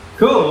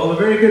Cool, well, a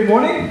very good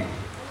morning.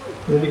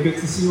 Really good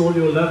to see all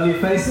your lovely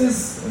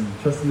faces. I'm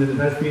trusting that it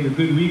has been a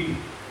good week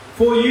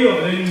for you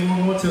of learning more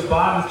and more to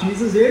abide with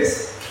Jesus,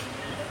 yes?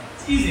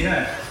 It's easy,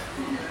 huh?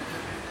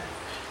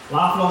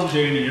 Lifelong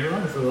journey,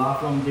 everyone. It's a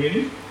lifelong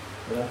journey.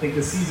 But I think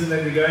the season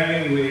that we're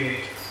going in where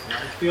it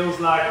feels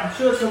like, I'm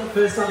sure it's not the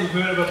first time you've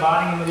heard of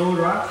abiding in the Lord,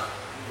 right?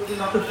 Probably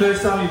not the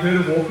first time you've heard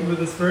of walking with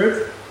the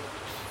Spirit.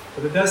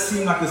 But it does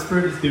seem like the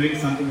Spirit is doing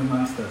something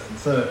amongst us. And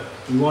so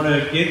we want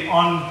to get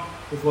on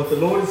with what the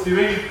Lord is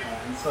doing.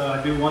 And so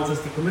I do want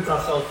us to commit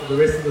ourselves for the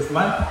rest of this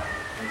month.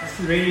 Just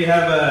to really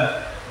have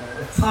a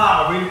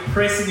time of really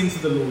pressing into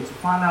the Lord, to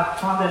find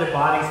that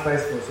abiding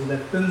space for us, or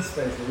that thin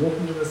space, or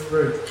walking with the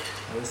Spirit.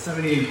 There's so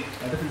many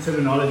different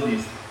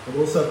terminologies, but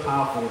also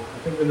powerful. I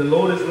think when the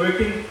Lord is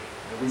working,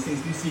 these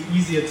things do seem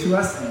easier to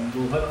us, and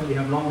we'll hopefully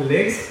have longer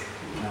legs.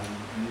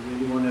 And we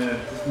really want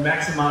to just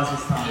maximize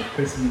this time of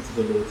pressing into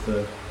the Lord.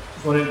 So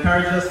just want to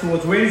encourage us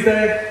towards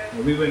Wednesday.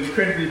 We were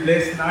incredibly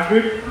blessed in our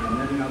group and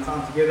having our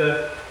time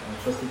together.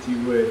 I trust that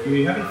you were. If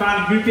you haven't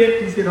found a group yet,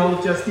 please get hold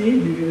of Justine,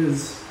 who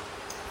is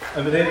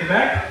over there at the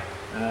back.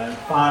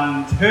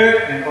 Find her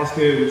and ask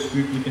her which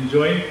group you can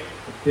join. It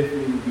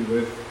definitely will be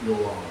worth your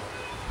while.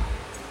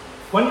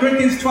 1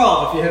 Corinthians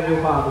 12, if you have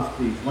your Bibles,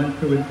 please. 1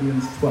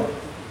 Corinthians 12.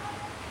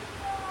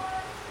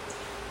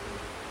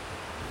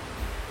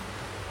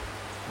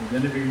 We're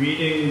going to be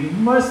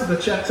reading most of the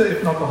chapter,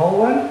 if not the whole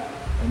one.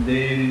 And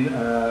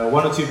then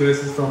one or two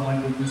verses from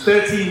 1 Corinthians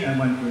 13 and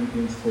 1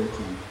 Corinthians 14.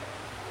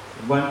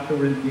 1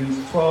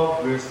 Corinthians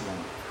 12, verse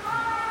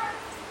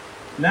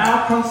 1.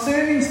 Now,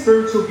 concerning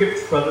spiritual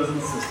gifts, brothers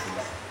and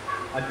sisters,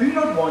 I do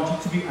not want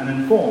you to be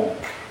uninformed.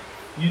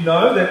 You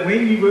know that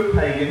when you were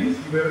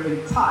pagans, you were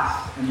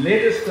enticed and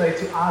led astray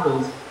to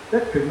idols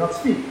that could not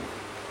speak.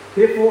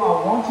 Therefore,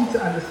 I want you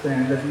to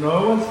understand that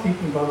no one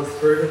speaking by the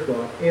Spirit of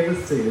God ever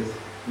says,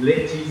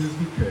 "Let Jesus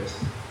be cursed."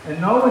 And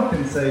no one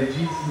can say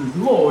Jesus is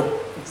Lord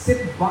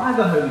except by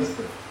the Holy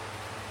Spirit.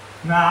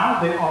 Now,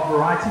 there are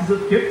varieties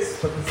of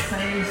gifts, but the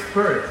same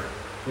Spirit.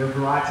 There are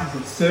varieties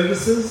of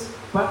services,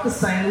 but the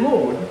same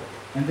Lord.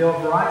 And there are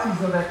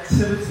varieties of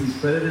activities,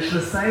 but it is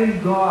the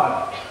same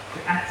God who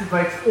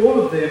activates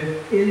all of them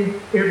in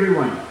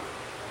everyone.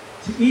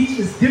 To each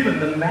is given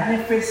the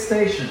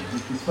manifestation,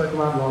 which we spoke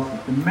about last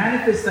week, the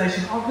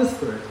manifestation of the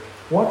Spirit.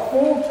 What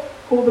for?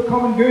 For the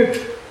common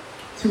good.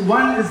 To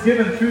one is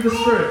given through the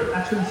Spirit the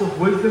utterance of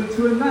wisdom,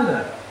 to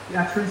another the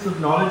utterance of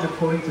knowledge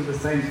according to the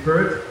same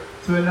Spirit,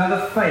 to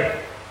another faith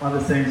by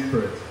the same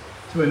Spirit,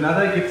 to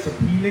another gifts of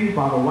healing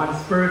by the one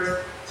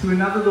Spirit, to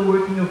another the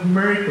working of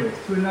miracles,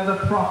 to another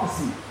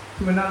prophecy,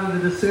 to another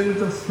the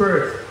discernment of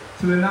spirits,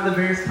 to another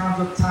various kinds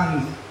of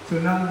tongues, to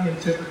another the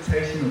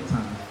interpretation of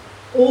tongues.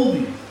 All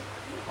these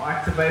are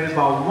activated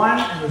by one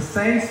and the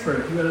same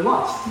Spirit who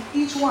allots to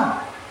each one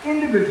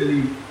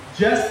individually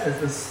just as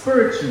the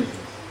Spirit chooses.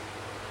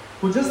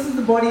 For just as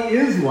the body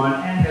is one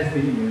and has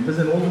many members,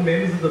 and all the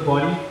members of the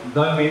body,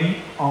 though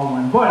many, are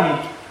one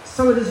body,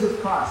 so it is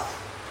with Christ.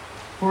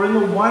 For in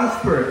the one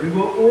Spirit we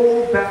were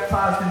all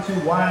baptized into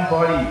one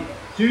body,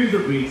 Jews or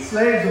Greeks,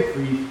 slaves or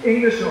free,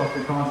 English or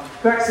Afrikaans,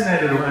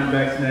 vaccinated or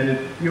unvaccinated.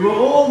 You were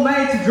all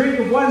made to drink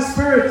of one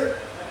Spirit.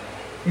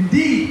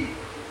 Indeed,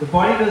 the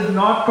body does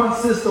not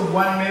consist of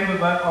one member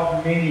but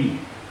of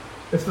many.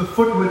 If the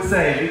foot would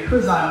say,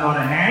 "Because I am not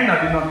a hand,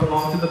 I do not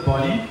belong to the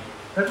body,"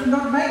 that would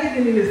not make it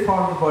any less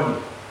part of the body.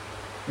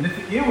 And if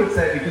the ear would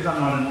say, "Because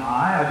I'm not an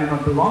eye, I do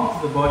not belong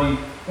to the body,"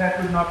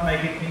 that would not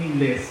make it any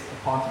less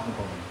a part of the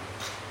body.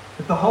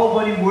 If the whole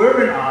body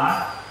were an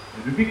eye,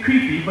 it would be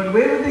creepy, but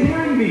where would the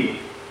hearing be?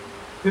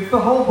 If the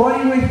whole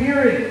body were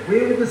hearing,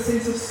 where would the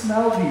sense of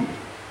smell be?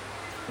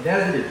 But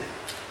as it is,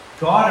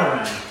 God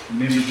arranged the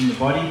members in the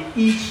body,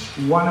 each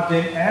one of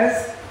them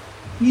as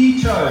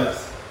He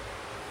chose.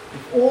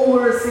 If all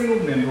were a single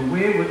member,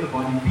 where would the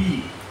body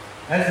be?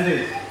 As it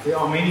is, there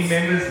are many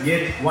members,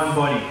 yet one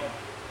body.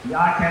 The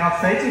eye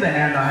cannot say to the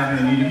hand, "I have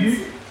no need of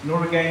you,"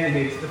 nor again the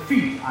head to the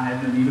feet, "I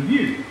have no need of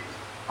you."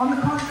 On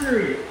the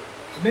contrary,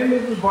 the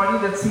members of the body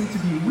that seem to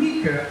be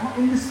weaker are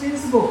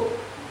indispensable.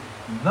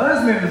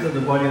 Those members of the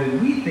body that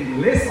we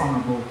think less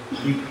honorable,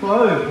 we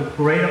clothe with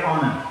greater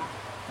honor,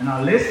 and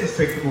our less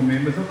respectable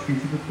members are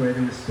treated with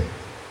greater respect.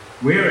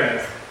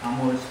 Whereas our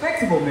more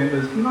respectable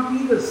members do not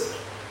need this.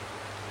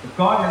 But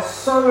God has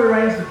so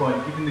arranged the body,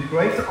 giving the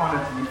greater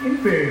honor to the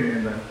inferior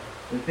member,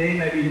 that there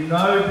may be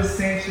no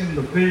dissension,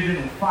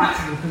 division, or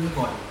fighting within the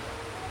body.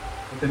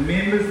 That the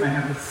members may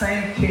have the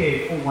same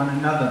care for one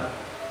another.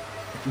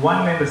 If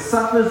one member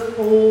suffers,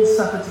 all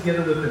suffer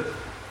together with it.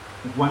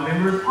 If one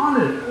member is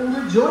honored,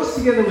 all rejoice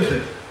together with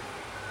it.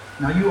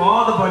 Now you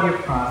are the body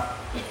of Christ,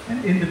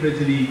 and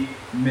individually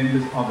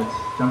members of it.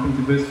 Jumping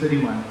to verse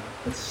 31.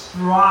 But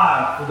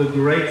strive for the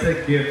greater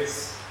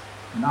gifts,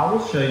 and I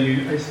will show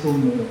you a still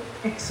more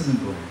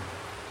excellent way.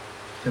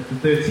 Chapter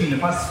 13.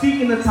 If I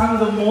speak in the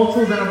tongues of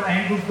mortals and of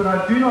angels, but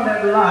I do not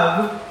have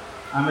love,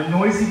 I'm a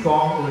noisy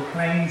gong or a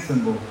clanging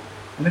cymbal.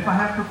 And if I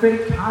have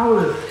prophetic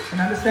powers and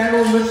understand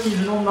all mysteries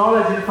and all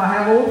knowledge, and if I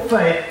have all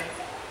faith,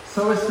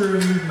 so as to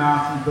remove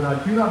mountains, but I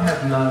do not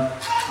have love,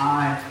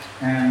 I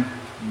am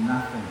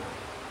nothing.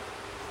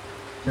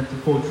 Chapter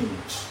 14.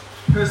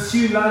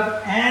 Pursue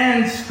love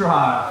and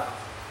strive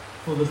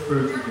for the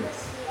spiritual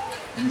gifts,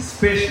 and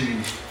especially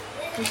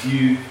that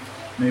you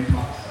may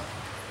prosper.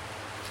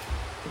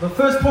 So the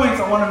first point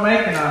I want to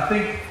make, and I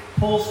think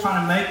Paul's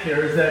trying to make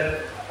here, is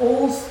that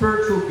all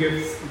spiritual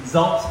gifts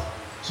exalt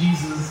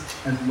Jesus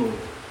as Lord.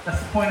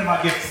 That's the point of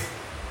our gifts.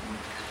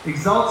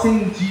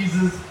 Exalting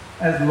Jesus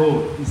as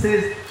Lord. He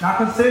says, now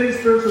concerning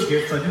spiritual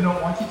gifts, I do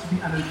not want you to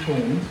be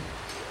uninformed.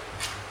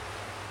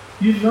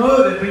 You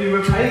know that when you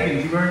were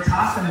pagans, you were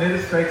enticed and led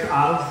astray to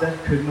idols that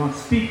could not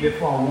speak.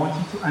 Therefore, I want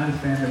you to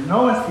understand that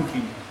no one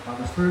speaking by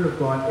the Spirit of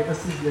God ever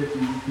says let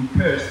Jesus be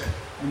cursed.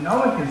 And no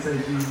one can say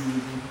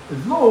Jesus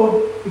is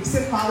Lord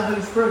except by the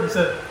Holy Spirit. And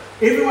so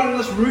everyone in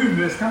this room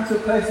who has come to a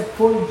place of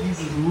calling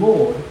Jesus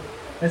Lord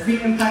has been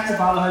impacted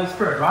by the Holy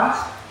Spirit,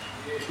 right?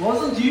 It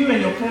wasn't you and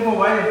your clever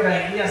way of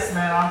going, yes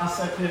man, I'm just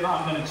so clever,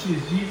 I'm going to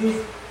choose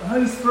Jesus. The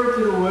Holy Spirit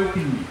did a work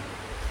in you.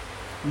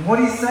 And what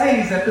he's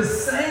saying is that the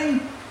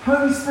same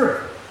Holy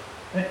Spirit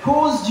that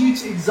caused you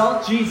to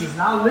exalt Jesus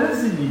now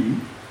lives in you,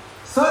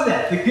 so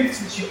that the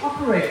gifts which you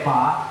operate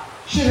by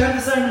should have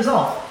the same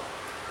result.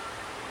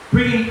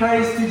 Bringing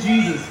praise to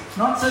Jesus.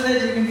 Not so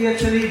that you can be a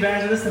chili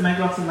evangelist and make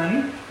lots of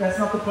money. That's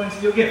not the point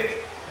of your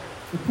gift.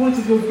 The point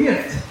of your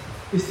gift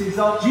is to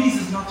exalt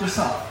Jesus, not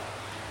yourself.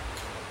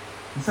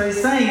 And so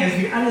he's saying,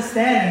 as we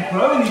understand and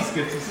grow in these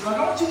gifts, he says, I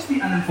don't want you to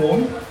be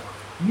uninformed.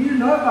 You need to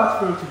know about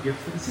spiritual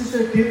gifts, but he says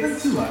they're given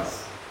to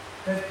us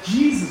that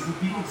Jesus would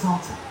be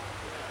exalted.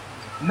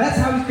 And that's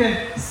how we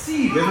can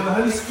see whether the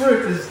Holy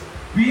Spirit is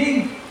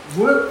being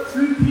worked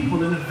through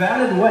people in a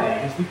valid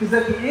way. Is because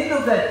at the end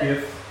of that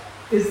gift,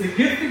 is the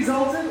gift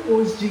exalted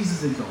or is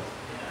Jesus exalted?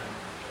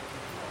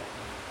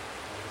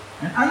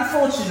 And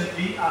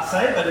unfortunately, I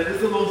say, but it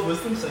is the Lord's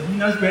wisdom, so he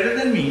knows better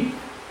than me.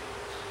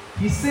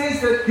 He says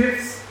that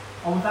gifts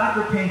are without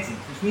repentance,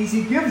 which means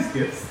he gives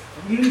gifts,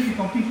 and even if you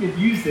completely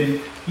abuse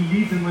them, he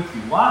leaves them with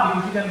you. Why?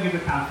 Because you're going to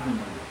give account for them.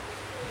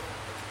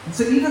 And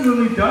so even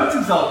when we don't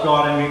exalt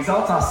God and we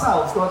exalt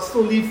ourselves, God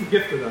still leaves the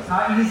gift with us.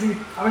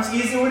 How much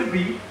easier would it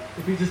be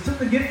if we just took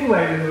the gift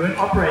away when we weren't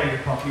operating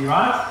it properly,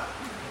 right?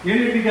 The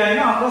enemy would be going,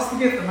 I've lost the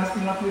gift, I must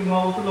be not doing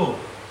well with the Lord.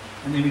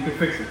 And then we could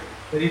fix it.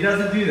 But he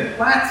doesn't do that.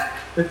 But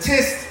the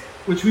test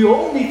which we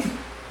all need to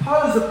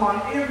pose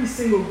upon every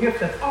single gift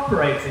that's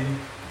operating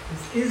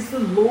is the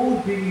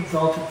Lord being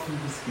exalted through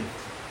this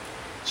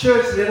gift?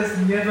 Church, let us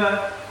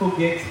never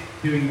forget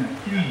doing that,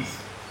 please.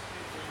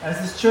 As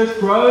this church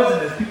grows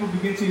and as people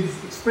begin to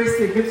express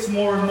their gifts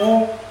more and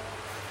more,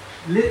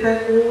 let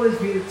that always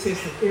be the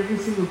test of every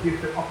single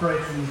gift that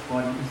operates in this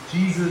body, is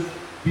Jesus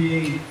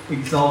being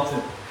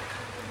exalted.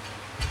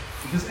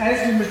 Because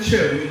as we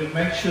mature, we need to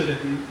make sure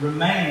that we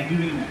remain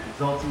doing that,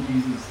 exalting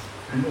Jesus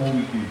in all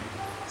we do.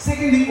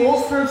 Secondly,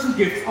 all spiritual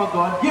gifts are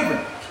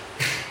God-given.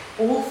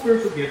 All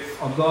spiritual gifts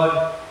are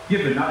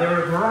God-given. Now, there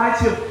are a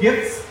variety of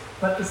gifts,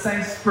 but the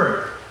same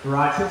Spirit.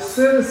 Variety of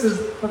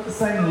services, but the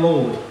same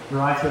Lord.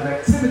 Variety of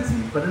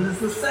activities, but it is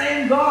the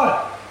same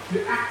God who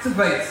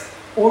activates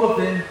all of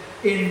them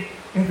in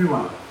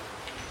everyone.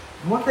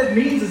 And what that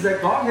means is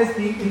that God has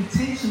been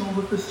intentional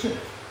with this church.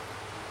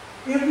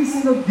 Every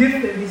single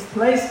gift that He's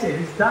placed here,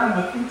 He's done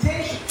with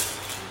intention.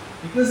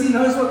 Because He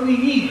knows what we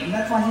need, and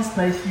that's why He's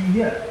placed you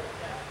here.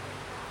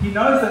 He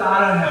knows that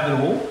I don't have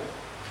it all,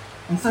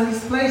 and so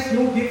He's placed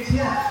your gift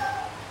here.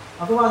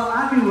 Otherwise,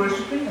 I'd be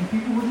worshipping and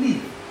people would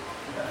leave.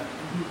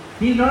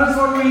 He knows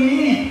what we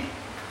need.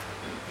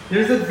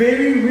 There's a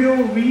very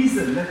real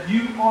reason that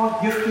you are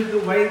gifted the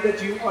way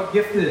that you are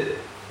gifted.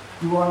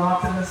 You are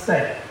not a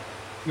mistake.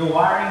 Your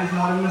wiring is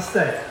not a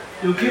mistake.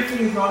 Your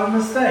gifting is not a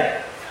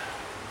mistake.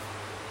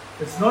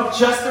 It's not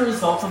just a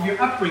result of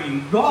your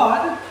upbringing.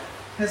 God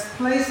has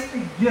placed a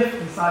gift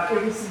inside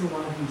every single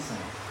one of His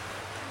saints.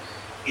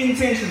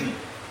 Intentionally.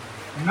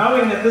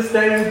 Knowing that this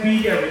day will be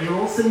here when you're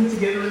all sitting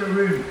together in a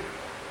room.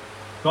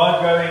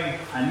 God going,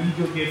 I need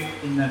your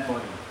gift in that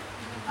body.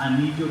 I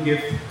need your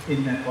gift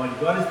in that body.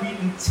 God has been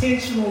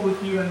intentional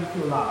with you and with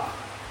your life.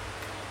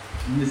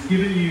 And He has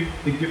given you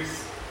the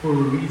gifts for a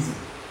reason.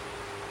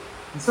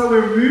 And so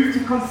we're moved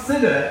to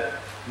consider,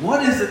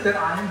 what is it that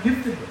I am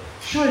gifted with?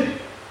 Surely,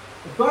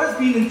 if God has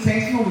been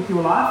intentional with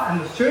your life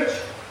and this church,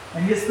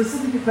 and He has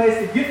specifically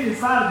placed a gift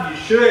inside of you,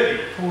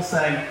 surely, Paul's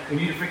saying, we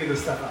need to figure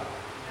this stuff out.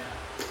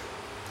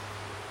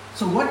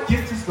 So what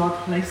gift has God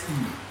placed in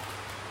you?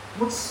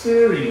 What's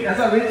stirring? As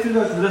I read through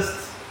those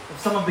lists of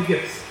some of the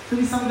gifts,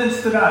 surely some of them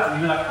stood out,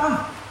 and you're like,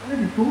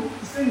 that'd be cool.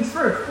 Discerning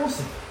Spirit,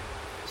 awesome.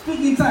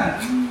 Speaking in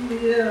tongues,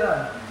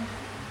 yeah.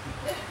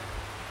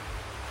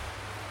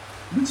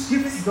 Which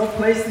gifts has God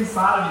placed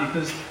inside of you?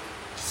 Because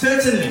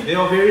certainly there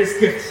are various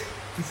gifts.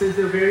 He says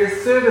there are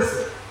various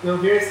services, there are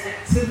various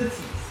activities.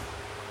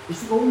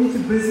 This is all we need to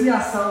busy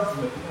ourselves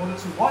with in order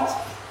to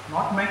what?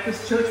 Not make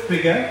this church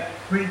bigger,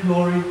 bring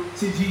glory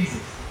to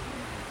Jesus.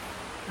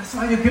 That's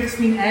why your gift's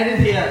been added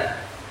here.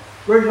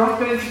 We're not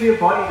going to be a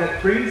body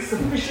that brings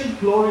sufficient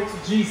glory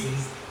to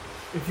Jesus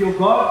if your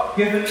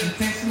God-given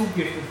intentional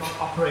gift is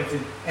not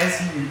operated as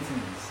He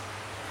intends.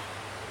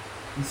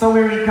 And so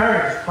we're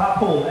encouraged by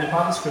Paul and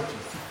by the Scriptures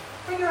to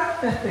Figure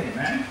out that thing,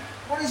 man.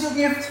 What is your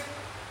gift?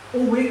 Or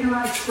where can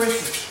I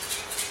express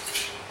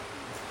it?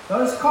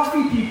 Those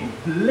coffee people,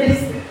 bless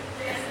them.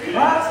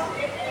 Right?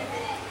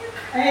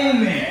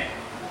 Amen.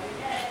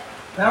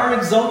 They are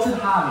exalted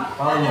highly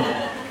by the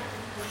Lord.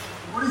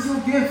 What is your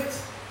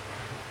gift?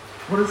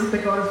 What is it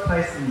that God has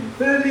placed in you?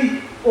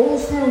 Thirdly, all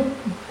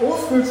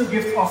spiritual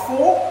gifts are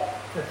for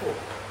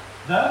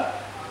the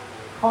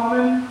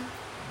common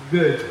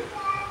good.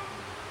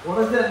 What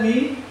does that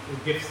mean? Your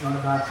gift's not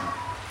about you.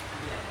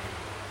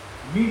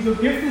 It means your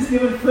gift is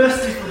given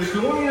firstly for the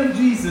glory of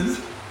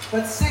Jesus,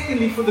 but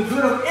secondly for the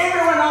good of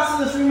everyone else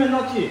in this room and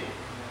not you.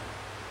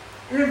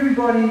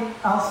 Everybody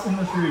else in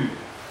this room.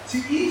 To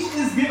each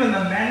is given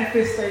the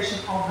manifestation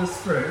of the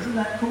Spirit. Isn't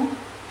that cool?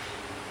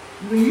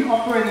 When you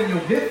operate in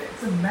your gift,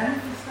 it's a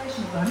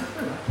manifestation of the Holy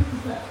Spirit. What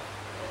is that?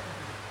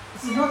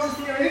 This is not just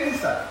theoretical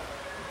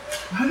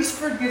stuff. The Holy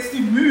Spirit gets to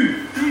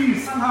move through you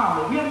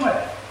somehow in a weird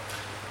way.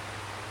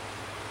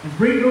 And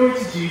bring glory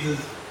to Jesus.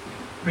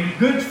 Bring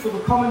good for the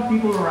common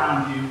people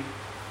around you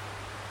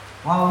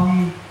while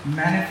He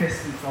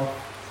manifests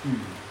Himself through you.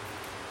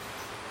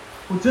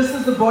 For just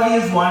as the body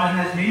is one and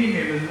has many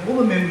members, and all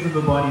the members of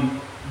the body,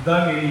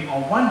 though many,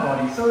 are one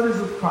body, so it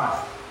is with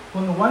Christ. For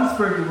in the one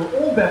Spirit we were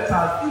all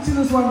baptized into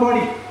this one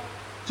body.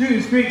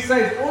 Jews, Greeks,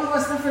 slaves, all of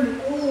us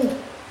different, all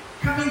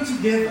coming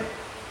together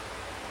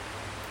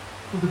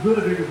for the good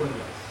of everybody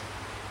else.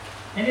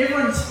 And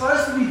everyone's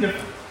supposed to be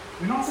different.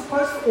 We're not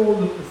supposed to all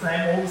look the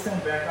same, all the same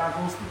backgrounds,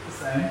 all speak the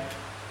same.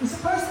 We're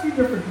supposed to be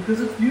different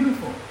because it's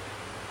beautiful.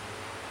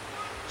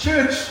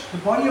 Church, the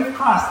body of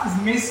Christ,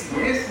 is messy.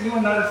 Yes?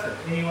 Anyone notice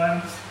it?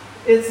 Anyone?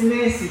 It's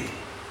messy.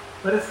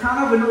 But it's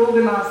kind of an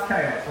organized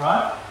chaos,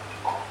 right?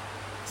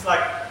 It's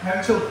like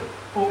having children.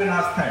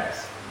 Organized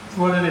chaos. That's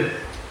what it is.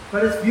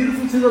 But it's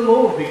beautiful to the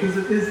Lord because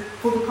it is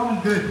for the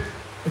common good.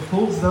 It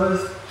pulls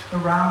those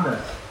around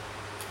us.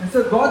 And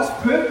so God's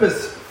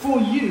purpose for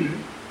you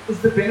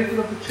is the benefit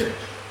of the church.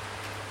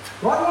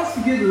 God wants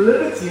to give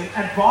liberty and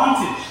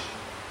advantage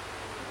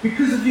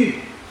because of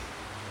you.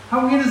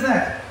 How weird is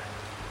that?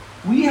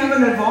 We have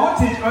an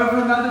advantage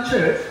over another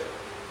church.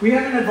 We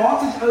have an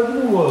advantage over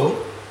the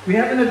world. We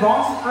have an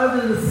advantage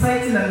over the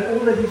Satan and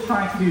all that he's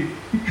trying to do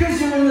because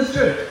you're in this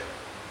church.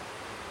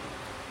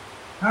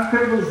 How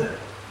incredible is that?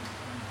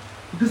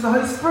 Because the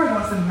Holy Spirit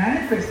wants to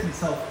manifest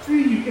Himself through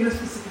you in a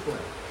specific way.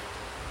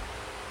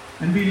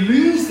 And we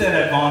lose that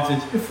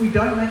advantage if we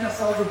don't make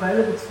ourselves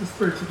available to the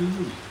Spirit to do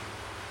it.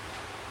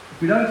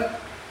 If we don't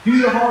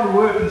do the hard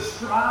work and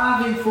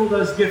striving for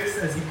those gifts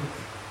as He puts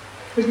it.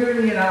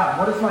 Figuring it out.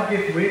 What is my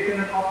gift? Where can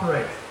it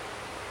operate?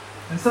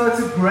 And so it's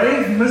a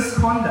grave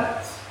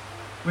misconduct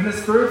when a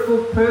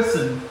Spirit-filled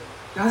person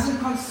doesn't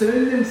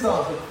concern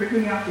themselves with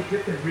figuring out the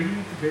gift and bringing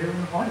it to bear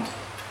in the body.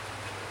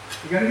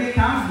 You're going to be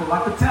accountable,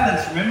 like the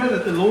talents. Remember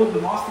that the Lord,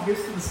 the Master,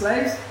 gives to the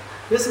slaves?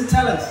 There's some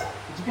talents,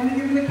 but you're going to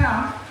give an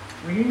account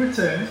when He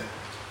returns.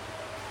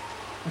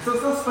 And so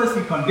it's not supposed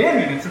to be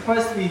condemning. It's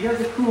supposed to be, here's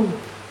a cool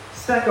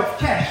stack of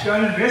cash, go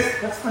and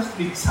invest. That's supposed to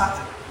be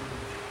exciting.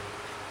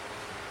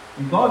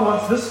 And God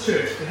wants this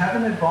church to have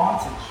an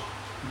advantage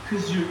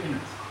because you're in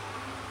it.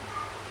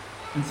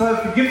 And so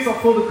if the gifts are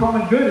for the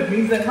common good, it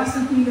means they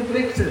mustn't be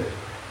neglected.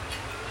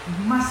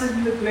 We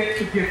mustn't neglect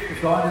the gift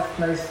that God has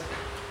placed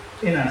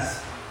in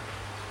us.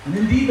 And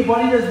indeed, the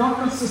body does not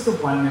consist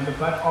of one member,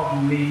 but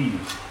of many.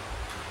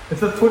 If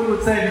the foot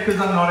would say,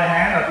 because I'm not a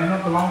hand, I do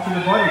not belong to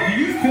the body,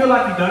 do you feel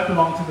like you don't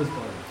belong to this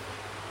body?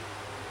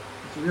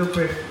 It's a real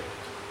question.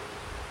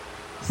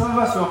 Some of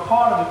us who are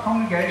part of a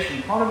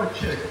congregation, part of a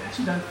church,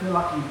 actually don't feel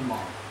like we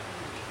belong.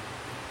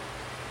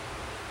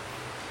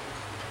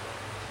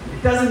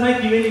 It doesn't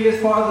make you any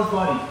less part of this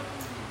body.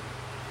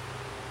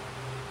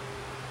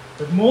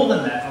 But more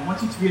than that, I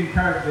want you to be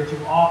encouraged that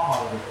you are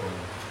part of this body.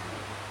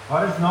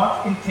 God has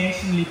not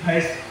intentionally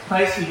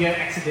placed you here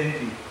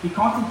accidentally. He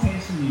can't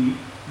intentionally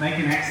make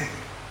an accident.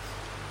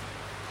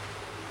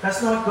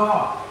 That's not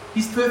God.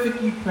 He's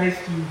perfectly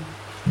placed you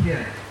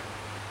here.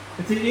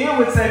 It's an ear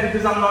would say,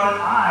 because I'm not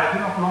an eye, I do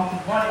not belong to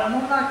the body. I'm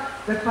not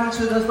like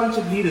those bunch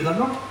of leaders. I'm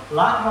not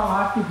like my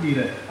life group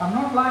leader. I'm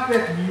not like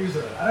that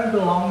user. I don't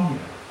belong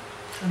here.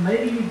 And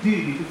maybe you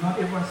do, because not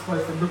everyone's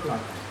supposed to look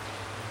like that.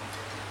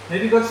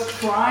 Maybe God's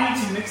trying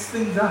to mix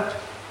things up.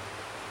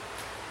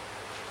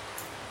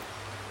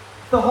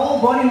 The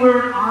whole body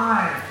were an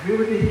eye, where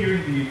would the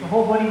hearing be? If the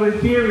whole body were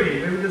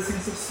hearing, where would the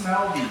sense of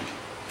smell be?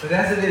 But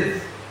as it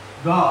is,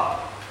 God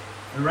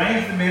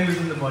arranged the members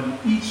in the body,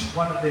 each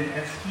one of them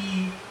as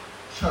He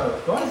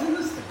chose. God is in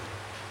this thing.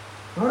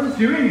 God is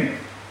doing it.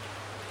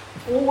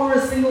 If all were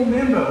a single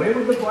member, where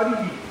would the body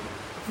be?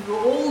 If we were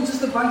all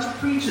just a bunch of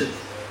preachers,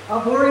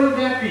 how boring would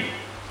that be?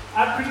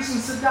 I'd preach and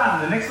sit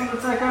down, the next one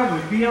would take over,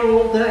 we'd be here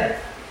all day.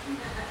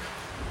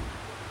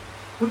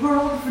 But we're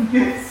all different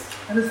gifts,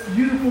 and it's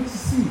beautiful to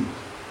see.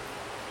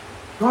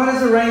 God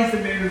has arranged the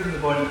members in the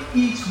body,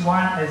 each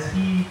one as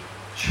He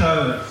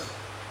chose.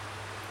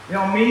 There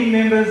are many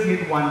members,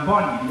 yet one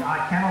body. The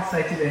eye cannot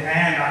say to the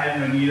hand, I have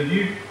no need of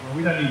you. Well,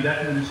 we don't need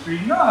that ministry.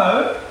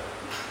 No.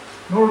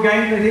 Nor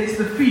again the head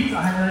to the feet,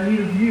 I have no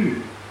need of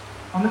you.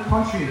 On the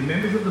contrary, the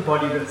members of the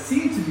body that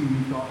seem to be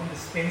weak are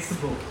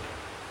indispensable.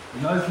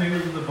 And those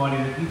members of the body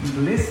that need to be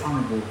less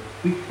honorable,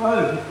 we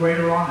clothe with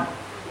greater honor.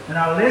 And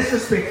our less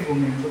respectable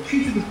members are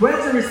treated with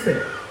greater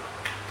respect.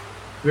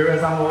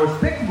 Whereas our more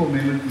respectable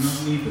members do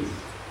not need this.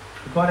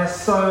 God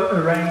has so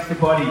arranged the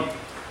body,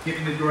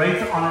 giving the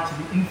greater honor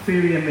to the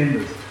inferior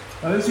members.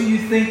 Those who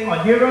you think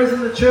are heroes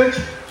in the church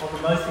are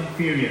the most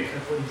inferior.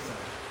 That's what he's saying.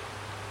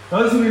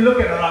 Those who we look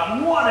at are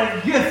like, what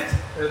a gift!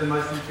 They're the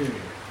most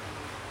inferior.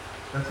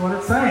 That's what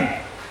it's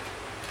saying.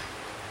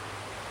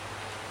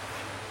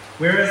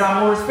 Whereas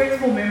our more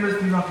respectable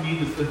members do not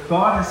need this, but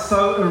God has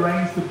so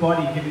arranged the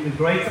body, giving the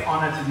greater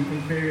honor to the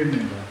inferior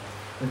member,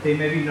 that there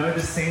may be no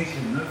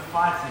dissension, no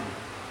fighting,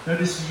 no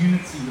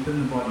disunity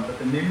within the body, but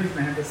the members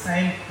may have the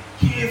same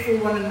care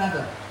for one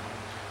another.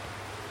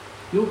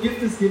 Your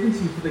gift is given to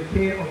you for the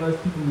care of those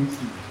people next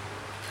to you.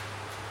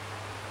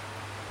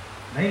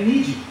 They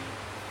need you.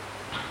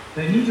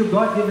 They need your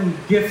God-given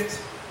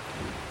gift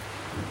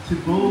to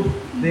build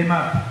them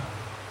up.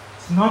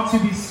 It's not to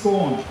be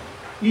scorned.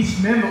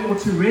 Each member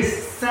ought to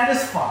rest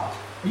satisfied.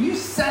 Are you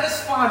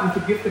satisfied with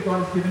the gift that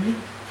God has given you?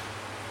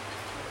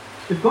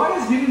 If God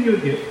has given you a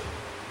gift,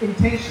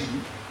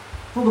 intentionally,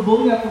 for the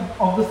building up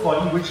of this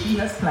body, which He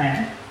has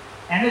planned,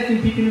 and has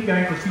been keeping it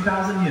going for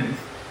 2,000 years,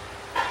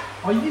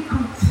 are you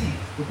content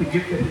with the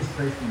gift that He's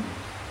placed in you?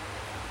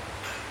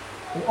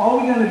 Or are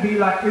we going to be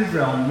like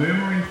Israel,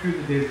 murmuring through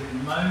the desert,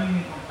 moaning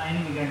and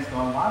complaining against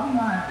God? Why do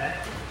I have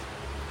that gift?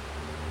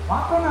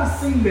 Why can't I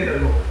sing better,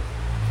 Lord?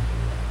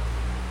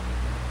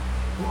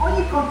 Or are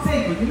you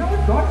content with, you know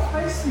what, God's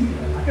placed me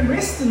here. I can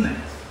rest in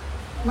that.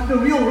 Like a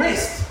real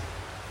rest.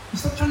 You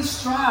stop trying to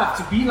strive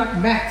to be like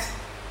Matt.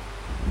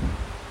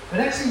 But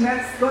actually,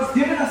 God's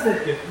given us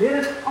that gift.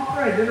 Let it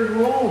operate, let it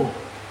roll.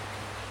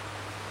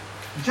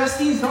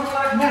 Justine's not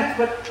like Matt,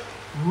 but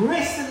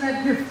rest in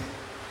that gift.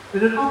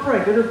 Let it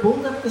operate, let it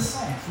build up the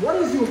saints. What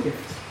is your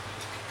gift?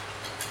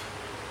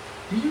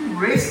 Do you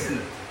rest in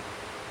it?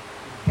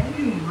 Can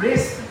you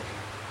rest in it?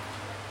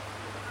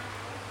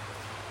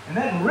 And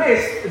that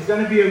rest is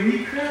going to be a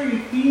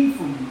recurring theme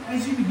for you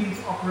as you begin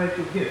to operate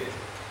your gift.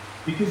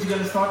 Because you're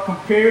going to start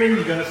comparing,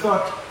 you're going to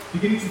start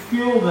beginning to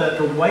feel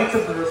the weight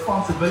of the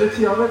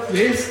responsibility of it.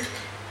 Yes,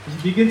 as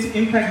you begin to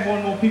impact more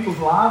and more people's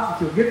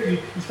lives with your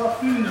gift, you start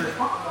feeling the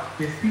responsibility.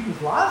 There's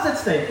people's lives at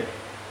stake.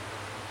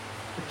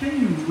 But can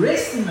you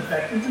rest in the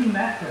fact, even in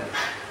that place,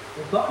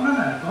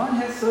 that God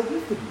has so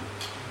gifted you?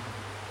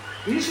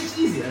 Leadership's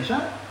easy,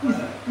 Asha.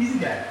 Easy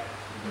guy.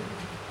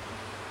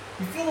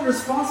 You feel the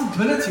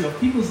responsibility of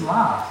people's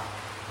lives.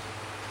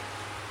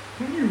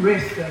 Can you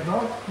rest that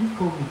God, you've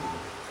called me to this?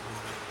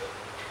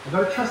 I've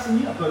got to trust in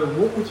you, I've got to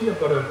walk with you, I've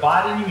got to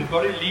abide in you, we've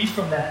got to lead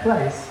from that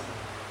place.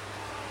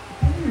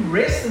 But can you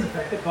rest in the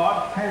fact that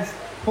God has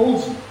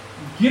called you,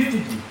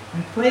 gifted you,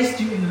 and placed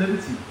you in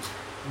liberty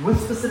with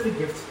specific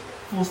gifts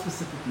for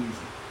specific reasons?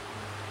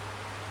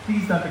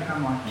 Please don't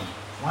become like me.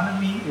 One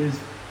of me is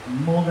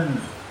more than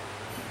enough.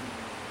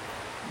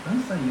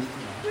 Don't say yes to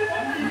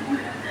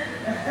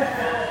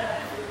that.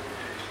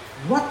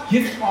 What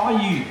gift are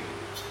you?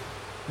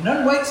 And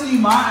don't wait till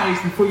you're my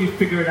age before you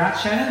figure it out,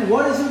 Shannon.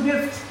 What is your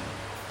gift?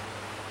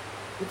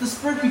 Let the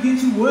Spirit begin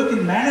to work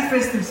and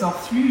manifest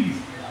Himself through you.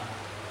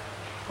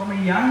 From a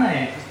young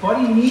age, this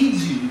body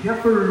needs you. You're here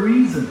for a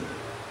reason.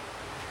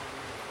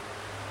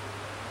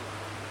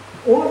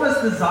 All of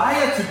us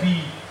desire to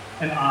be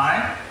an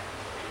eye.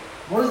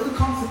 What is the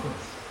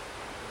consequence?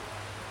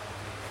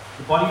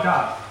 The body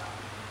dies.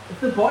 If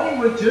the body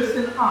were just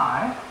an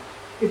eye,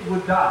 it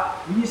would die.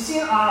 When you see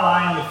an eye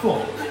lying on the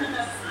floor,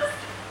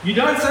 you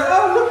don't say,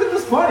 oh, look at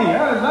this body,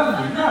 oh,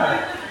 lovely.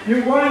 No.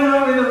 You're worrying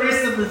over the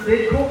rest of the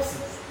dead corpses.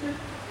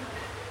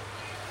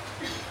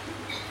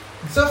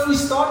 And so if we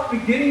start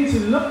beginning to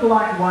look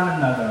like one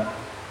another,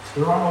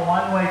 we're on a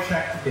one-way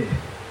track to death.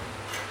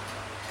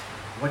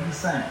 What are you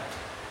saying?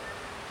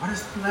 God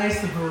has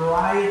placed a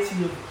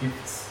variety of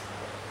gifts.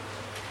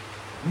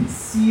 Let's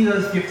see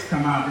those gifts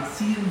come out. Let's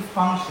see them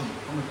function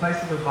from the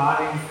place of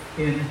abiding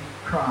in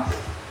Christ.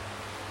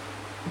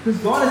 Because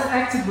God has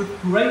acted with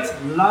great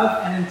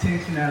love and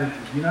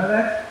intentionality. You know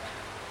that?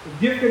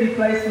 The gift that He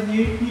placed in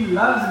you, He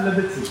loves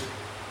liberty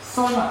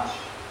so much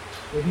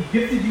that He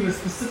gifted you a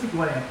specific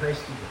way and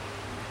placed you there.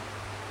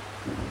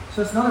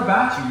 So it's not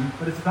about you,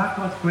 but it's about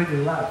God's great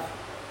love.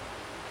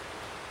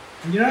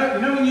 And you know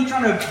when you're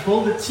trying to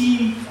build a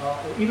team, or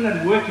even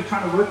at work, you're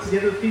trying to work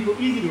together with people,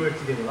 easy to work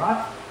together,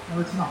 right? No,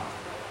 it's not.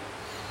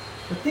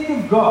 But think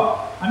of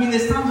God. I mean,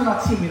 there's times on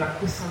our team we're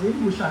like, yes, I really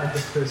wish I had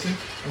this person.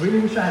 I really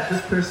wish I had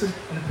this person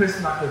and a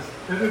person like this.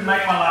 It would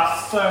make my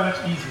life so much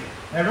easier.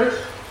 Average?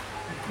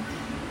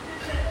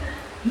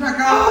 You're like,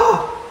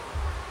 oh!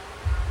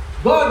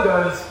 God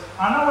goes,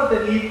 I know what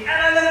they need, and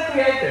I'm going to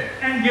create them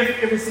and give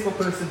every single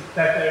person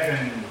that they're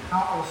going to need. How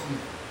awesome is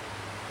it?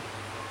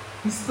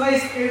 He's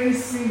placed every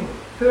single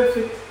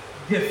perfect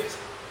gift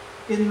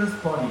in this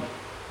body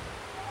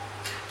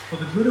for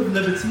the good of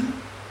liberty,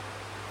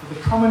 for the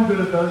common good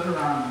of those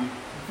around you,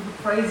 and for the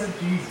praise of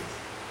Jesus.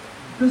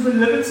 Because when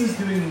liberty is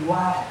doing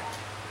well,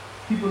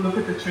 people look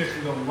at the church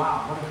and go,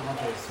 wow, what a God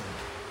they serve.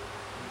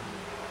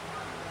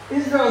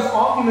 Israel's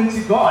argument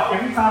to God,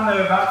 every time they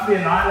were about to be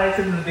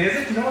annihilated in the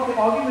desert, you know what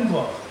the argument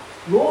was?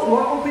 Lord,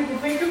 what will people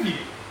think of you?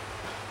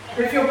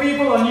 If your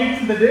people are new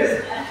to the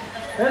desert.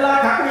 They're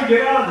like, how can we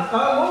get out of this?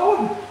 Oh,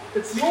 Lord,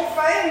 it's your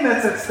fame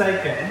that's at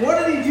stake here. And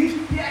what did he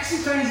do? He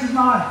actually changed his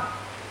mind.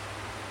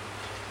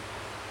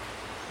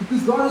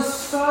 Because God is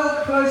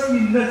so closely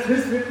knit,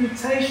 his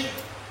reputation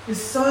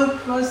is so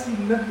closely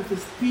knit with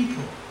his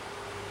people,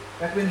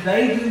 that when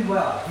they do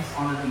well, he's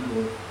honored and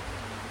glorified.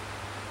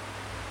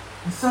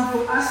 And so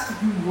for us to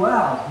do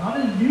well, not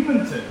in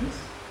human terms,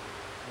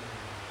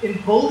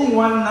 in building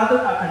one another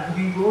up and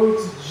giving glory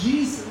to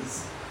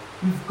Jesus,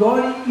 we've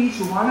got to each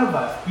one of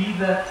us be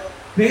the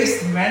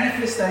best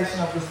manifestation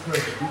of the Spirit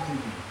that we can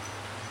be.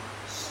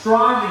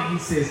 Striving, he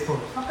says, for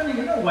it's not going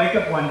to wake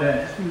up one day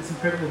and just be this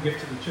incredible gift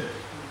to the church.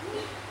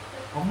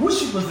 I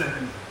wish it was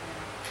that easy.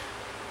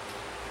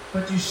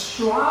 But you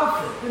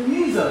strive for it. The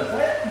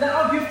musos, they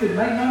are gifted,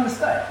 make no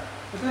mistake.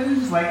 But they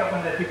didn't just wake up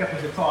one day, pick up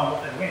a guitar and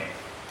off they went.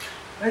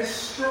 They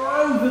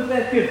strove with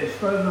that gift. They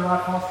strove in the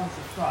right past tense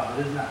of strive.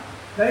 It is now.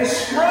 They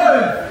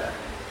strove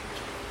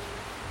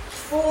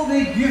for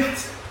their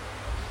gift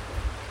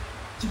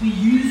to be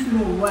used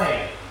in a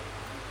way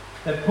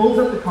that builds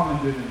up the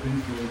common good and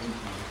brings glory to Jesus.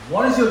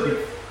 What is your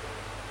gift?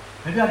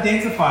 Maybe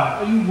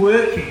identify it. Are you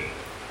working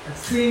at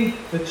seeing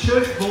the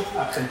church built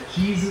up that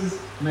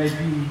Jesus may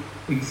be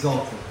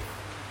exalted?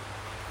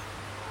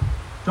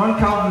 John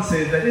Calvin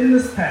says that in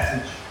this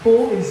passage,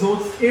 Paul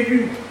exhorts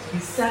everyone to be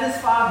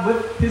satisfied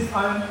with his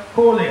own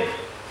calling.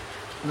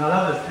 And I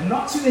love this. And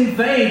not to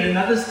invade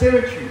another's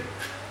territory,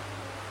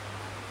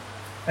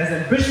 as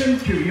ambition,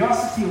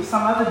 curiosity, or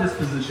some other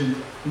disposition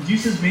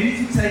induces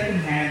many to take in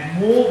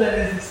hand more than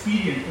is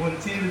expedient or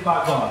intended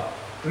by God.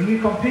 When we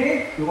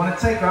compare, we want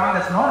to take ground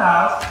that's not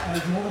ours, and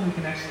there's more than we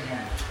can actually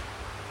handle.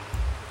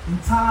 In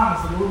time,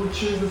 as the Lord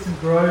matures us and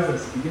grows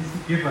us, He begins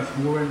to give us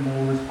more and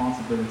more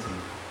responsibility.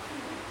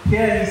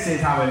 Here he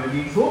says, however,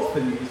 he exhorts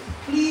believers to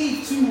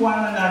cleave to one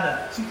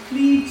another, to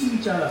cleave to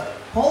each other,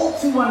 hold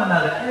to one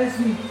another as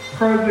we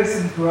progress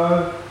and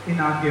grow in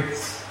our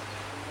gifts.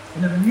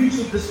 And a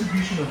mutual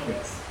distribution of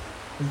gifts.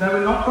 As though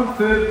we're not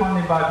conferred upon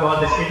them by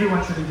God that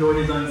everyone should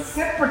enjoy his own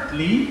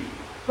separately,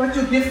 but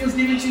your gift was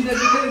given to you that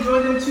we can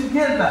enjoy them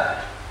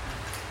together.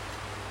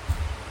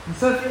 And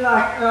so if you're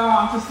like, oh,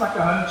 I'm just like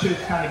a home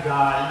church kind of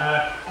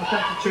guy, I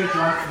come to church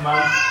once a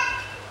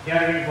month,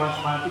 gatherings once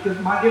a month, because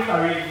my gift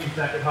I really use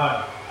back at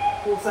home.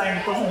 Paul's saying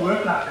it doesn't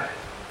work like that.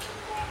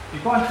 You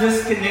can't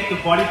disconnect the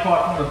body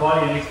part from the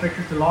body and expect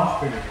it to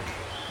last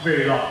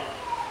very long.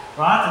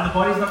 Right? And the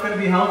body's not going to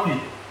be healthy.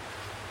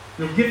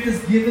 Your gift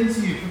is given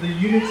to you for the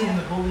unity and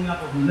the building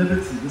up of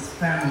liberty, this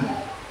family.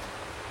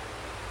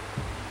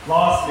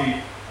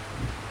 Lastly,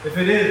 if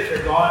it is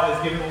that God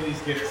has given all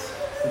these gifts,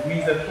 it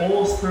means that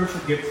all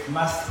spiritual gifts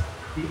must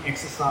be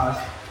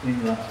exercised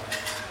in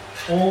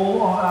love. All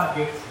of our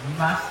gifts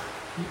must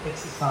be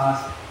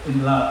exercised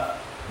in love.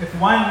 If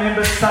one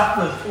member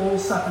suffers, all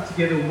suffer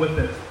together with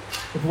it.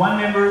 If one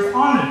member is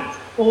honored,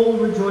 all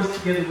rejoice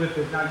together with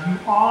it. Now you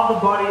are the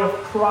body of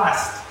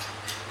Christ.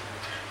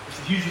 It's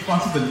a huge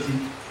responsibility,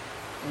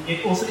 and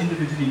yet also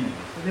individually members.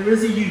 So there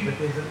is a you, but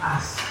there's an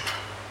us.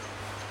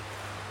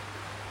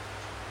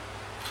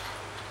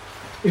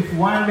 If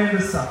one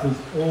member suffers,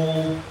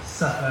 all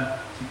suffer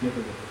together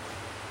with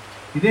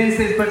it. He then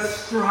says, but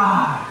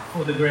strive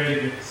for the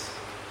greater gifts.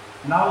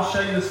 And I will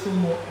show you a still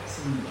more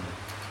excellent one.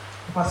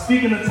 If I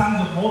speak in the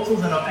tongues of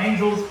mortals and of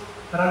angels,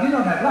 but I do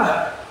not have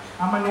love,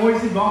 I'm a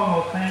noisy gong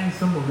or clanging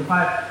cymbal. If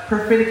I have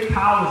prophetic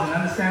powers and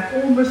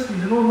understand all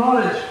mysteries and all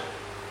knowledge,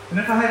 and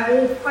if I have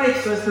all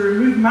faith so as to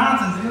remove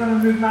mountains,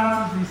 anyone remove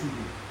mountains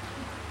recently?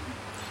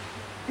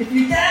 If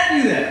you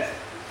can do that,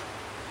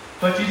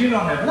 but you do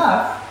not have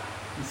love,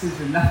 he says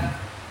you're nothing.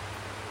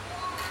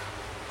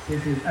 He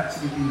says there's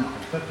absolutely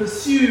nothing. But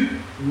pursue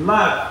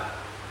love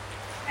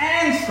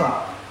and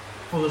strive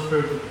for the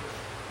spiritual gifts.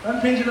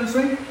 Don't pendulum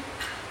swing.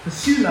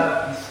 Pursue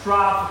love and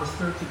strive for the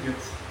spiritual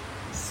gifts,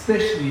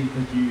 especially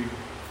that you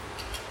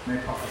may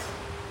prophesy.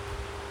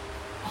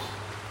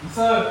 And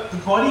so the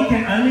body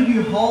can only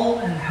be whole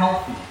and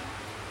healthy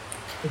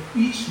if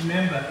each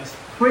member is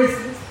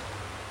present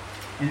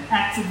and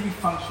actively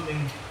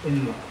functioning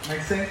in love.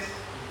 Make sense?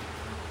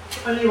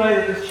 The only way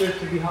that this church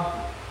can be healthy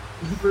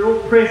is if we're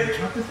all present,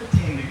 not just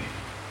attending,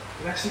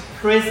 but actually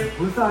present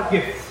with our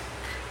gifts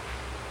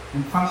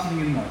and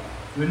functioning in love.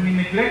 When we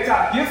neglect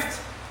our gift,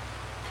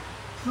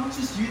 it's not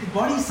just you, the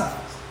body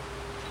suffers.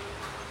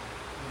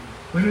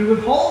 When we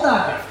withhold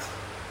our gift,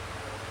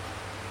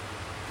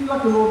 I feel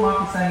like the Lord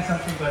might be saying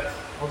something, but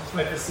I'll just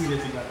wait to see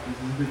that you go, because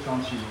there's a good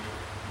chance you will.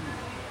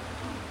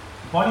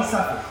 The body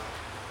suffers.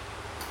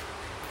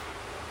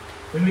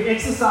 When we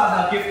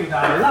exercise our gift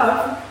without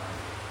love,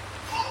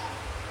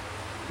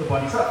 the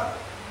body suffers.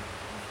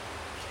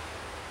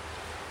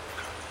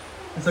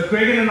 And so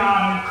Greg and I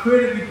are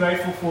incredibly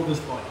grateful for this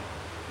body.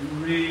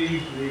 Really,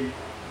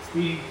 it's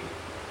been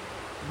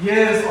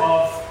years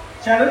of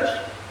challenge,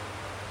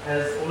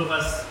 as all of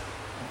us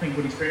are think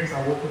would experience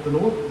our walk with the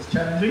Lord. It's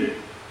challenging.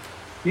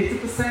 Yet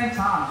at the same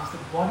time, just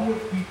a body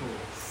of people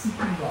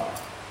seeking God,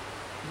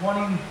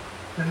 wanting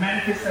the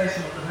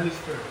manifestation of the Holy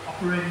Spirit,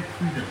 operating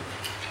through them.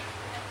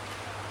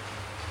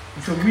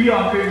 And so we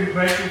are very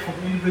grateful for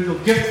the individual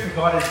gifts that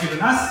God has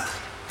given us.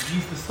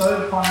 He's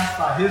bestowed upon us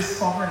by His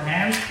sovereign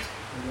hand.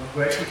 And we're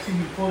grateful to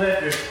Him for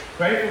that. We're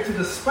grateful to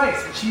the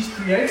space which He's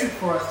created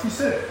for us to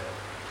serve.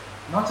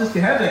 Not just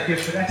to have that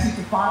gift, but actually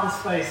to find a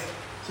space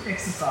to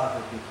exercise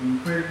that gift. We're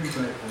incredibly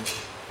grateful.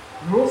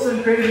 And we're also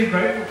incredibly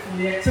grateful for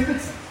the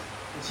activities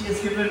which He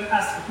has given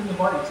us within the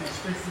body to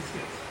express these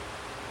gifts.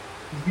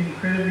 He's been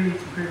incredibly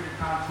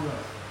kind to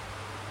us.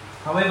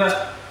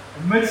 However,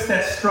 amidst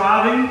that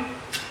striving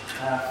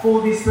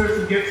for these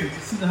spiritual gifts and to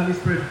see the Holy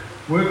Spirit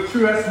work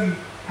through us, we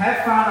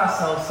have found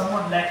ourselves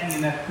somewhat lacking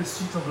in that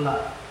pursuit of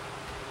love.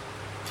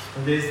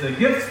 So there's the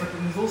gifts, but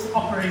then there's also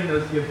operating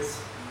those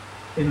gifts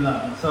in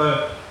love. And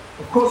so,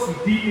 of course, we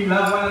deeply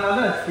love one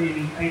another. It's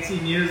been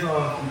 18 years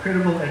of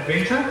incredible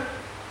adventure.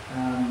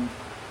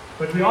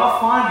 But we are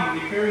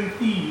finding recurring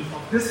themes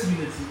of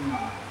disunity in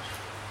our lives.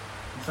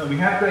 So we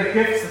have great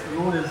gifts that the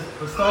Lord has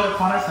bestowed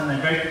upon us, and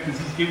they're great because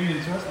He's given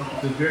them to us, not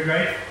because we're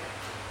great.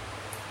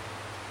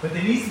 But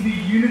there needs to be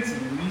unity,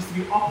 and there needs to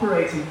be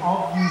operating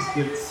of these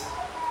gifts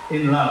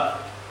in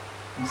love.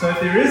 And so if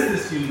there is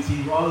this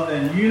unity rather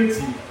than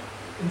unity,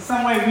 in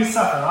some way we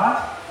suffer,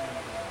 right?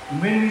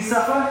 And when we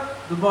suffer,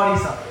 the body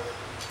suffers.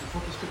 That's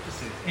what the scripture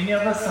says. Any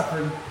of us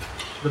suffering,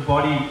 the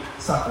body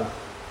suffers.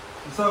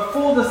 And so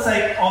for the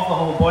sake of the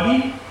whole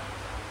body,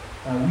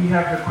 we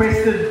have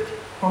requested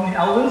from the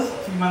elders a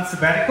 3-month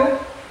sabbatical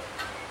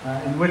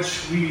in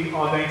which we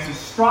are going to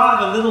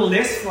strive a little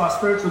less for our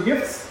spiritual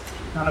gifts,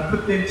 kind of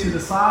put them to the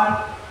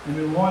side, and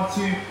we want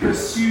to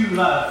pursue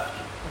love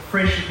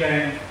afresh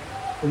again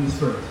in the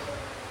Spirit.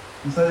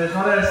 And so there's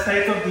not a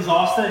state of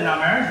disaster in our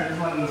marriage. There is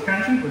one in this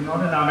country, but not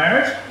in our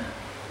marriage.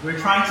 We're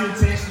trying to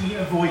intentionally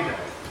avoid that.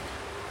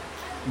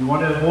 We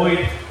want to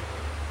avoid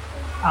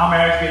our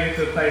marriage getting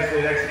to a place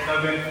where there's actually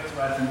no benefit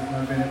to us and there's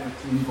no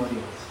benefit to anybody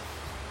else.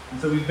 And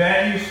so we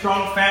value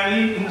strong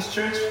family in this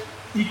church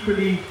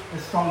equally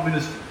as strong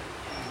ministry.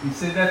 We've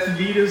said that to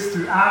leaders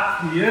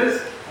throughout the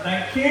years. I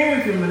don't care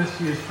if your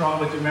ministry is strong,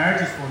 but your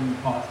marriage is falling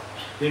apart.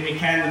 Then we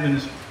can the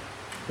ministry.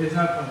 There's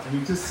no point.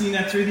 We've just seen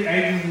that through the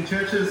ages in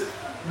churches,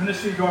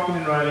 ministry dropping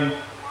and rolling,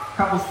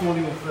 couples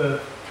falling off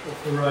the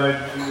road,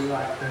 and we're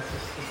like,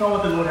 that's not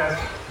what the Lord has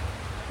for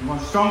us. We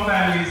want strong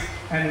families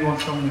and we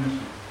want strong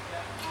ministries.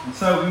 And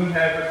so we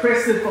have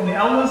requested from the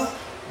elders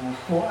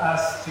for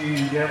us to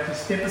be able to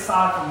step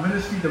aside from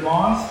ministry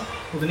demands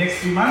for the next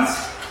few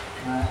months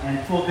and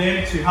for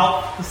them to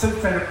help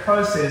facilitate a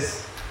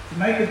process to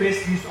make the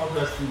best use of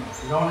those 3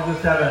 months. We don't want to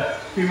just have a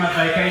 3-month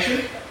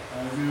vacation.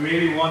 We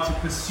really want to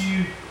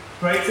pursue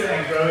greater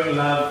and growing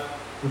love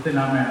within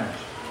our marriage.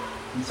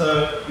 And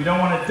so we don't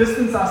want to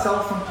distance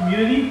ourselves from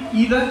community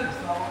either.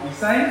 That's not what we're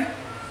saying,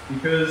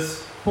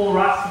 because Paul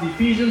writes to the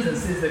Ephesians and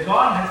says that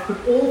God has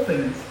put all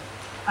things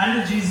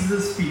under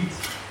Jesus' feet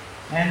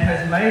and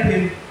has made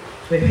Him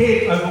the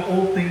head over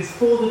all things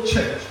for the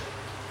church,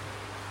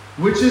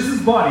 which is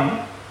His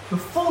body, the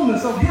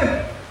fullness of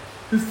Him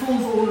who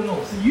fills all in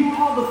all. So you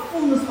are the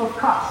fullness of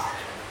Christ.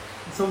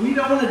 And so we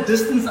don't want to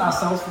distance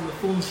ourselves from the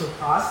fullness of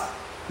Christ.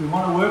 We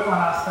want to work on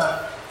our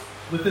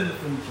stuff within the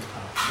fullness of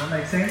Christ. Does that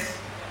make sense?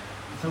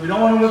 And so we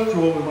don't want to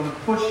withdraw. We want to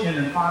push in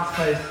and find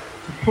space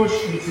to push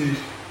into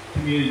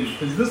community.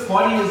 Because this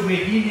body is where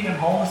healing and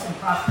wholeness in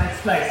Christ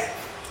takes place.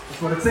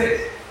 That's what it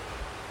says.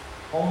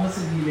 Wholeness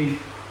and healing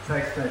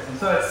takes place. And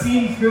so it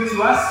seems good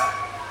to us,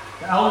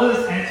 the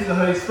elders, and to the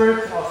Holy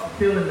Spirit, to ask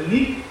Phil and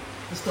Monique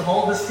just to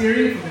hold this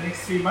series for the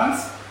next 3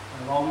 months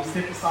while we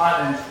step aside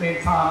and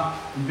spend time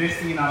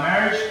investing in our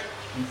marriage.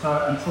 And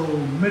so until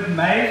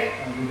mid-May,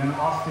 we're going to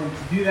ask them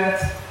to do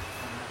that.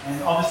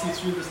 And obviously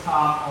through this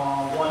time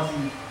are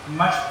wanting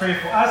much prayer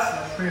for us,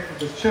 much prayer for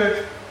this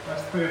church,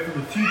 much prayer for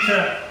the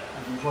future,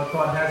 and what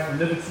God has for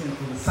Liberty and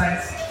for the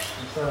saints.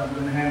 And so I'm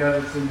going to hand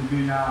over to Nabu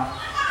now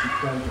to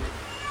close it.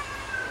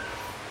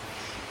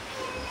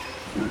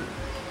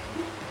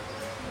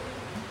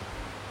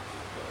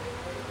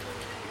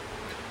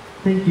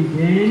 Thank you,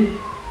 Dan.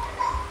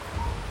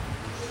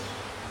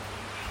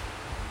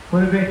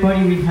 What a great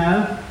body we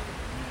have.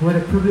 What a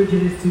privilege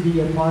it is to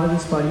be a part of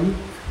this body.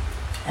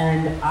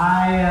 And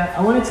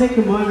I want to take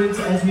a moment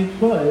as we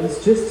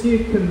close just to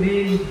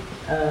commend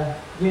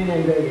Glenn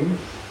and Reagan.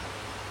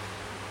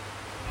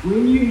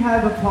 When you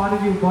have a part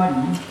of your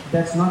body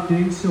that's not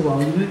doing so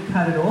well, you don't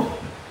cut it off.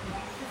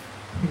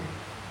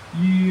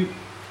 You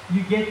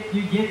get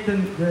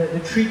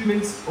the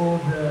treatments or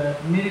the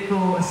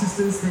medical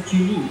assistance that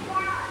you need.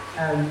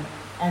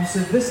 And so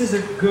this is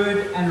a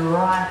good and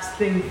right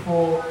thing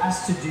for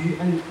us to do,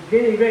 and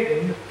Glenn and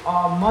Reagan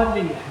are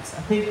modeling that.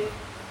 I think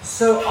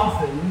so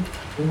often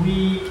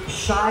we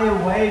shy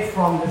away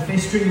from the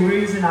festering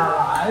wounds in our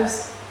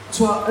lives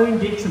to our own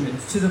detriment,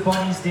 to the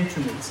body's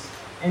detriment.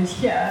 And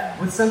here,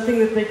 with something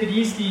that they could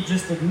easily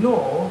just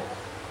ignore,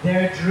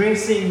 they're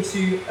addressing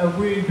to a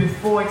wound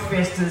before it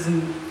festers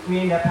and we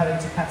end up having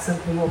to cut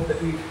something off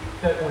that we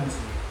don't want to.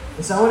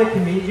 And so I want to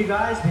commend you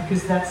guys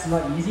because that's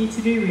not easy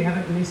to do. We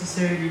haven't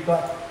necessarily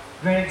got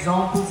great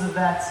examples of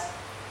that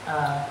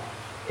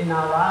in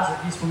our lives,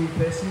 at least for me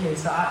personally. And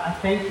so I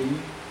thank you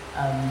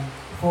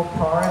for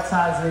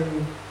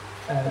prioritizing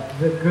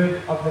the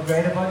good of the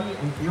greater body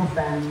and for your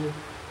family.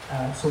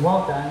 So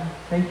well done.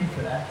 Thank you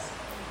for that.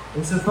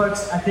 And so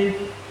folks, I think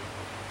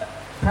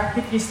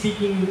practically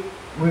speaking,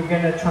 we're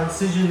going to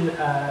transition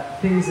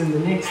things in the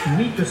next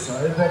week or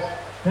so, but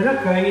they're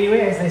not going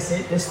anywhere, as they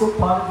said. They're still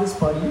part of this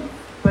body.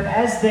 But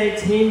as they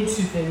tend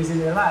to things in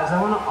their lives,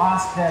 I want to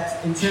ask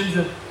that in terms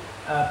of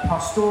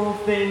pastoral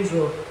things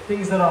or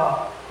things that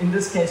are, in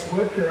this case,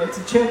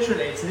 work-related,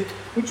 church-related,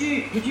 would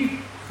you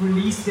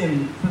release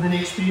them for the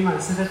next 3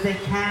 months so that they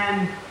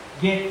can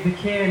get the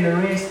care and the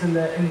rest and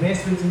the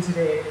investment into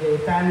their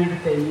family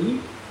that they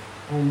need?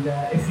 And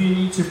if you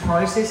need to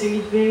process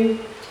anything,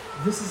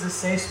 this is a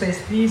safe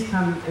space. Please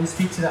come and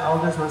speak to the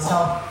elders,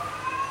 myself,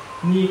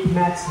 Nick,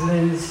 Matt,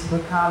 Linz,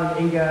 Mikhail, and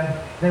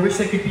Inga. They wish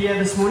they could be here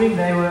this morning.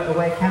 They were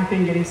away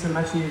camping, getting some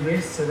much needed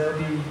rest, so they'll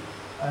be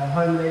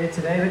home later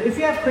today. But if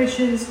you have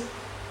questions,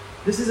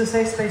 this is a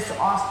safe space to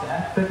ask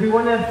that. But we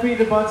want to free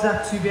the bods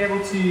up to be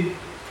able to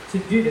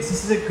do this.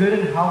 This is a good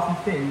and healthy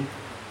thing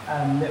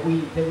that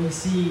we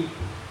see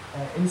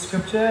in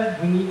Scripture.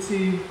 We need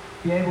to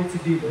be able to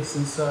do this,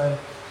 and so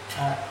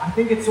I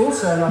think it's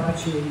also an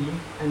opportunity,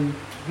 and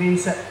Glenn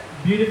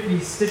beautifully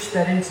stitched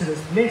that into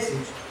this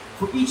message,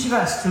 for each of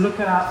us to look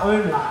at our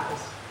own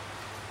lives,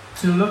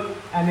 to look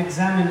and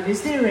examine,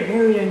 is there an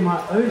area in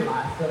my own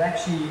life that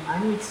actually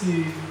I need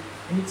to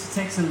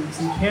take some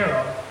care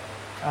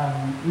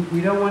of?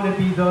 We don't want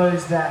to be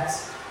those that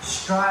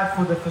strive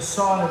for the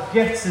facade of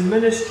gifts and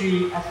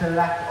ministry at the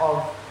lack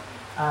of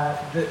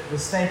the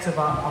state of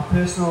our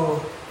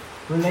personal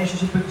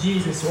relationship with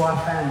Jesus or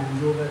our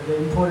families or the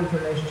important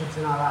relationships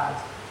in our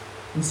lives.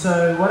 And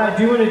so what I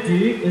do want to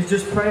do is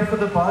just pray for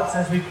the bods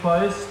as we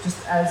close,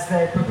 just as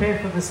they prepare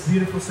for this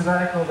beautiful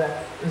sabbatical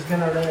that is going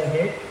to lay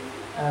ahead.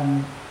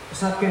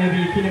 It's not going to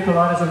be pina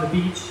coladas on the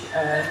beach.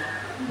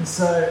 And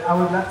so I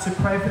would love to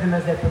pray for them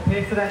as they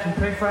prepare for that, and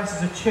pray for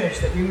us as a church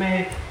that we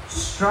may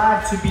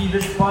strive to be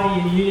this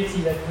body in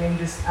unity that Glenn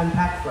just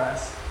unpacked for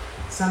us.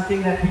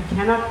 Something that we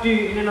cannot do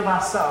in and of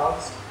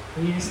ourselves.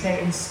 We need to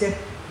stay in step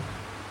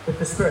with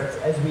the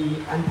Spirit as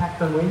we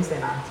unpacked on Wednesday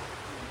night.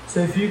 So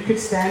if you could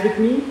stand with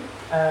me,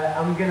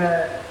 I'm going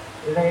to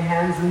lay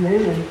hands on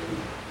them,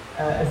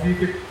 and if you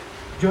could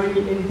join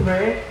me in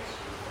prayer.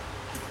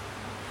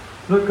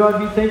 Lord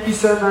God, we thank you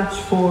so much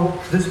for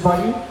this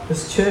body,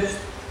 this church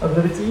of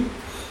Liberty,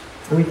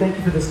 and we thank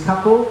you for this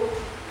couple.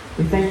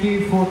 We thank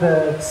you for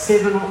the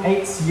 7 or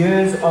 8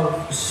 years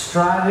of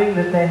striving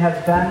that they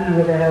have done,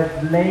 where they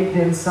have laid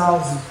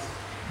themselves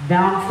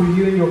down for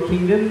you and your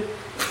kingdom.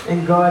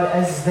 And God,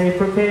 as they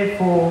prepare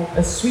for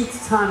a sweet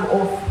time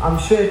off, I'm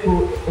sure it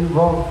will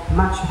involve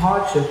much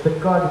hardship, but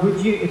God,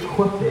 would you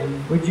equip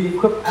them? Would you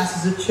equip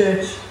us as a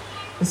church?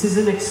 This is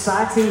an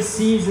exciting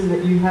season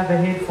that you have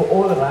ahead for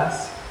all of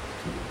us.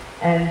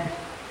 And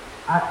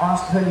I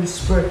ask, Holy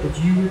Spirit,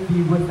 that you would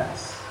be with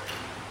us,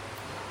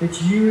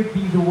 that you would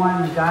be the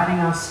one guiding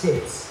our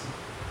steps.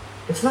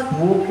 It's not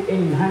walk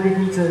in 100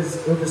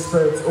 meters with the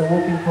Spirit or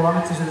walk in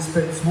kilometers with the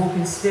Spirit. It's walk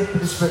in step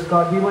with the Spirit.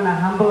 God, we want to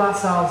humble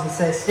ourselves and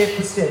say, step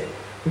for step,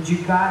 would you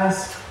guide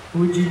us?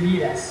 Would you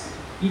lead us?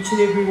 Each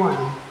and every one.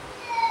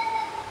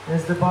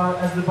 As the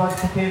body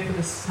prepare for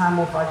this time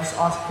off, I just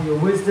ask for your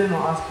wisdom. I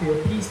ask for your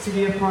peace to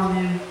be upon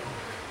them.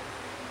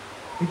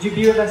 Would you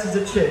be with us as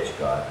a church,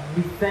 God?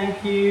 We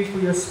thank you for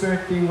your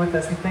Spirit being with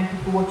us. We thank you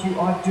for what you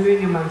are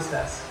doing amongst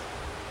us.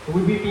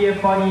 Would we be a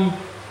body,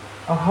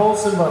 a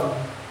wholesome body,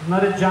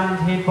 not a giant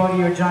head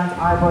body or a giant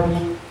eye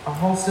body, a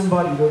wholesome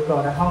body, Lord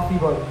God, a healthy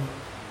body.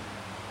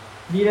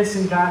 Lead us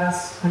and guide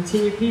us.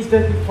 Continue. Please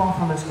don't be far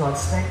from us, God.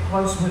 Stay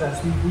close with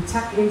us. We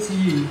tap into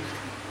you.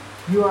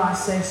 You are our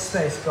safe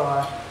space,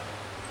 God.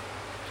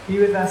 Be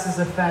with us as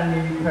a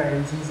family, we pray,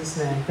 in Jesus'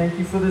 name. Thank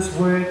you for this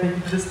word. Thank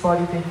you for this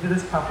body. Thank you for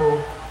this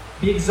couple.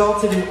 Be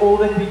exalted in all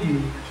that we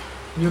do.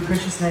 In your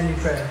precious name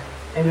we pray.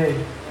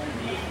 Amen.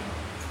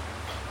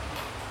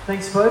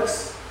 Thanks,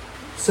 folks.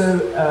 So,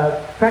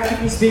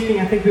 practically speaking,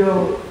 I think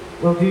we'll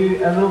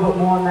do a little bit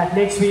more on that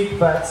next week,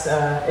 but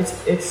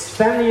it's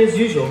family as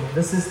usual.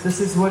 This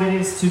is what it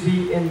is to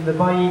be in the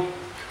body.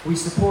 We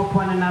support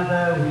one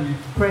another, we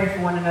pray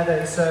for one another,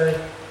 and so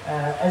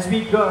as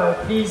we go,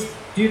 please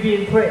do be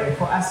in prayer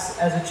for us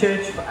as a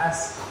church, for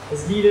us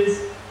as leaders,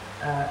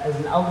 as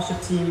an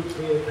eldership team.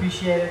 We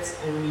appreciate it,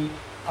 and we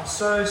are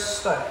so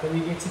stoked that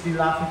we get to do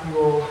life with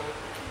you all.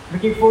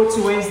 Looking forward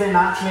to Wednesday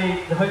night.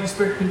 May the Holy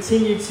Spirit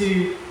continue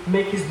to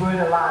make His word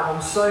alive. I'm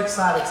so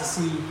excited to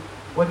see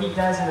what He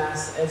does in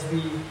us as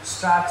we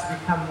strive to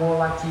become more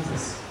like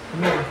Jesus.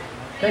 Amen.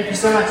 Thank you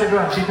so much,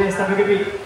 everyone. Be blessed. Have a good week.